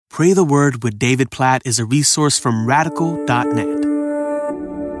Pray the Word with David Platt is a resource from radical.net.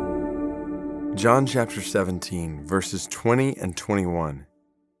 John chapter 17, verses 20 and 21.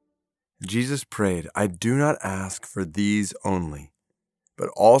 Jesus prayed, "I do not ask for these only, but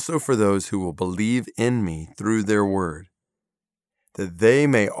also for those who will believe in me through their word, that they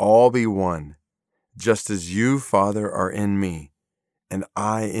may all be one, just as you, Father, are in me, and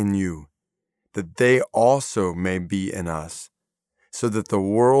I in you, that they also may be in us, so that the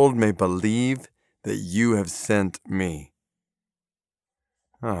world may believe that you have sent me."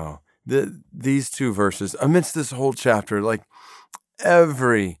 These two verses, amidst this whole chapter, like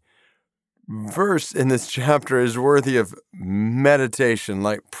every verse in this chapter is worthy of meditation,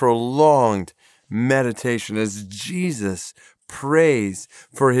 like prolonged meditation, as Jesus prays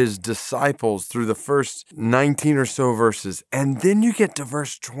for his disciples through the first 19 or so verses. And then you get to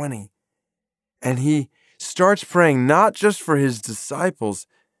verse 20, and he starts praying not just for his disciples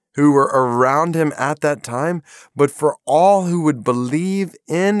who were around him at that time, but for all who would believe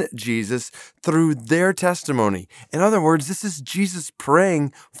in Jesus through their testimony. In other words, this is Jesus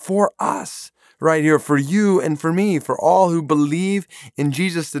praying for us right here, for you and for me, for all who believe in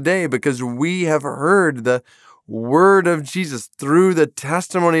Jesus today, because we have heard the word of Jesus through the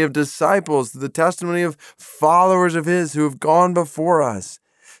testimony of disciples, the testimony of followers of his who have gone before us.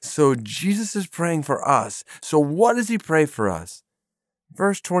 So Jesus is praying for us. So what does he pray for us?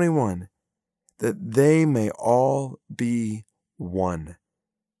 Verse 21, that they may all be one.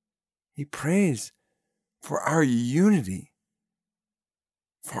 He prays for our unity,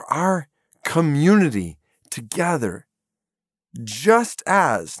 for our community together. Just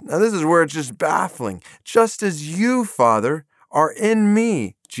as, now this is where it's just baffling, just as you, Father, are in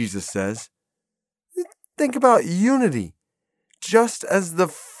me, Jesus says. Think about unity. Just as the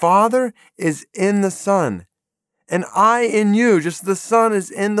Father is in the Son, and I in you, just the Son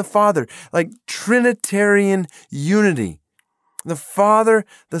is in the Father, like Trinitarian unity. The Father,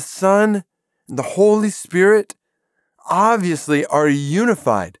 the Son, and the Holy Spirit obviously are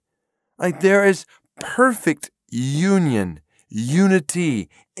unified. Like there is perfect union, unity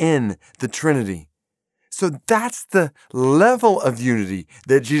in the Trinity. So that's the level of unity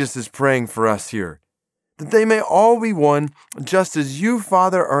that Jesus is praying for us here. That they may all be one, just as you,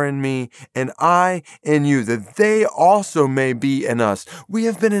 Father, are in me, and I in you, that they also may be in us. We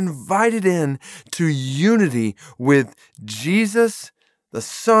have been invited in to unity with Jesus, the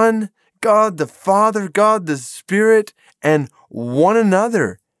Son, God the Father, God the Spirit, and one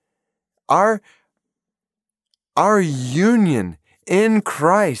another. Our union in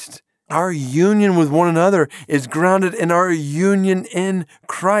Christ, our union with one another is grounded in our union in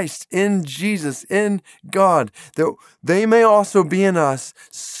Christ, in Jesus, in God, that they may also be in us,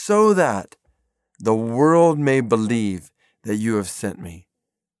 so that the world may believe that you have sent me.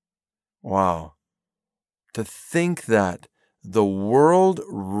 Wow. To think that the world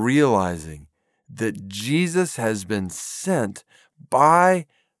realizing that Jesus has been sent by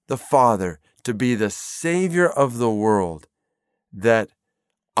the Father to be the Savior of the world, that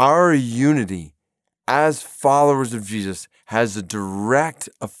our unity as followers of Jesus has a direct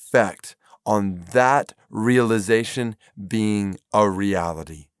effect on that realization being a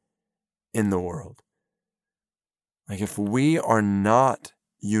reality in the world. Like if we are not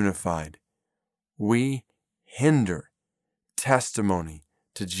unified, we hinder testimony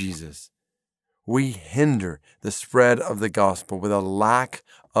to Jesus. We hinder the spread of the gospel with a lack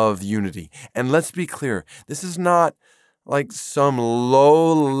of unity. And let's be clear, this is not like some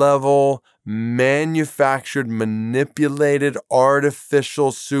low-level, manufactured, manipulated,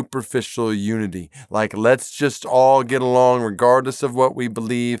 artificial, superficial unity. Like, let's just all get along regardless of what we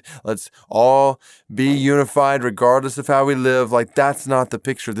believe. Let's all be unified regardless of how we live. Like, that's not the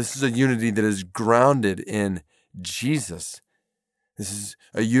picture. This is a unity that is grounded in Jesus. This is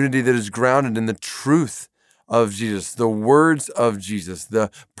a unity that is grounded in the truth of Jesus, the words of Jesus,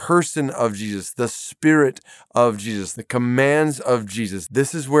 the person of Jesus, the Spirit of Jesus, the commands of Jesus.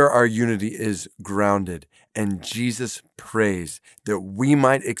 This is where our unity is grounded. And Jesus prays that we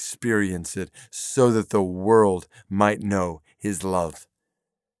might experience it so that the world might know his love.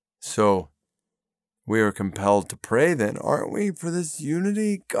 So we are compelled to pray then, aren't we, for this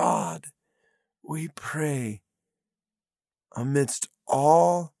unity? God, we pray amidst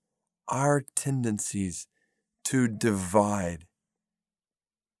all our tendencies to divide,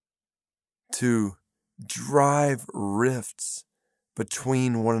 to drive rifts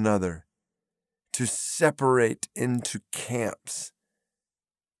between one another, to separate into camps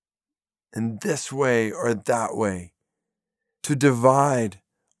in this way or that way, to divide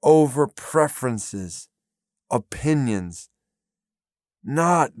over preferences, opinions,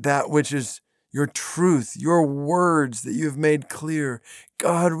 not that which is your truth, your words that you have made clear.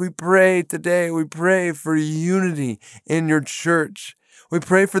 God, we pray today, we pray for unity in your church. We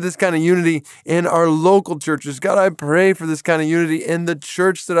pray for this kind of unity in our local churches. God, I pray for this kind of unity in the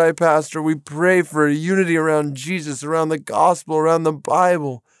church that I pastor. We pray for unity around Jesus, around the gospel, around the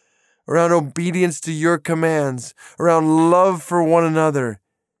Bible, around obedience to your commands, around love for one another.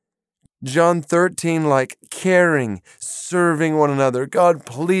 John 13, like caring, serving one another. God,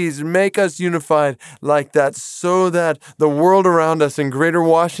 please make us unified like that so that the world around us in greater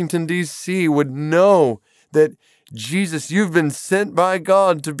Washington, D.C. would know that Jesus, you've been sent by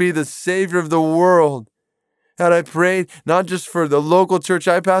God to be the Savior of the world. God, I pray not just for the local church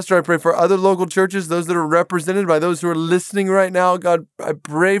I pastor, I pray for other local churches, those that are represented by those who are listening right now. God, I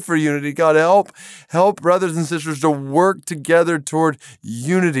pray for unity. God, help brothers and sisters to work together toward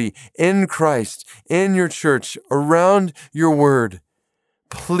unity in Christ, in your church, around your word.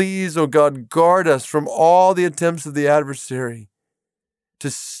 Please, oh God, guard us from all the attempts of the adversary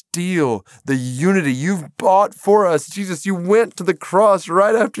to steal the unity you've bought for us. Jesus, you went to the cross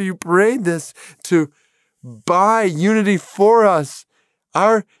right after you prayed this to buy unity for us.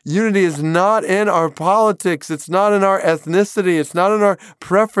 Our unity is not in our politics. It's not in our ethnicity. It's not in our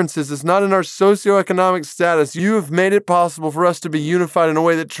preferences. It's not in our socioeconomic status. You have made it possible for us to be unified in a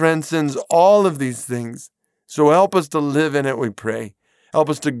way that transcends all of these things. So help us to live in it, we pray. Help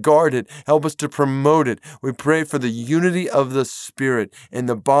us to guard it. Help us to promote it. We pray for the unity of the Spirit and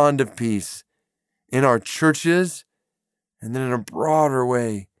the bond of peace in our churches and then in a broader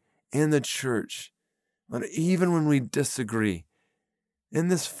way in the church. But even when we disagree, in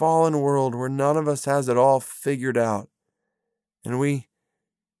this fallen world where none of us has it all figured out, and we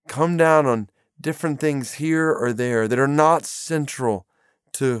come down on different things here or there that are not central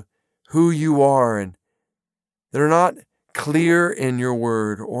to who you are and that are not clear in your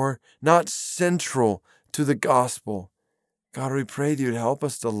word or not central to the gospel. God, we pray that you'd help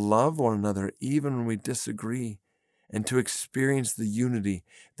us to love one another even when we disagree and to experience the unity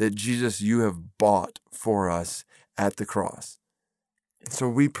that Jesus, you have bought for us at the cross. And so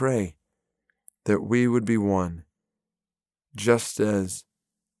we pray that we would be one, just as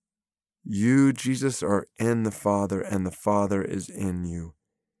you, Jesus, are in the Father and the Father is in you,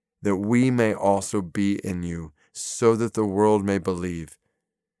 that we may also be in you, so that the world may believe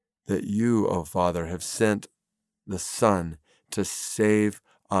that you, O Father, have sent the Son to save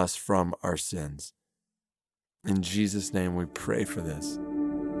us from our sins. In Jesus' name we pray for this.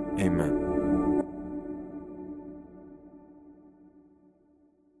 Amen.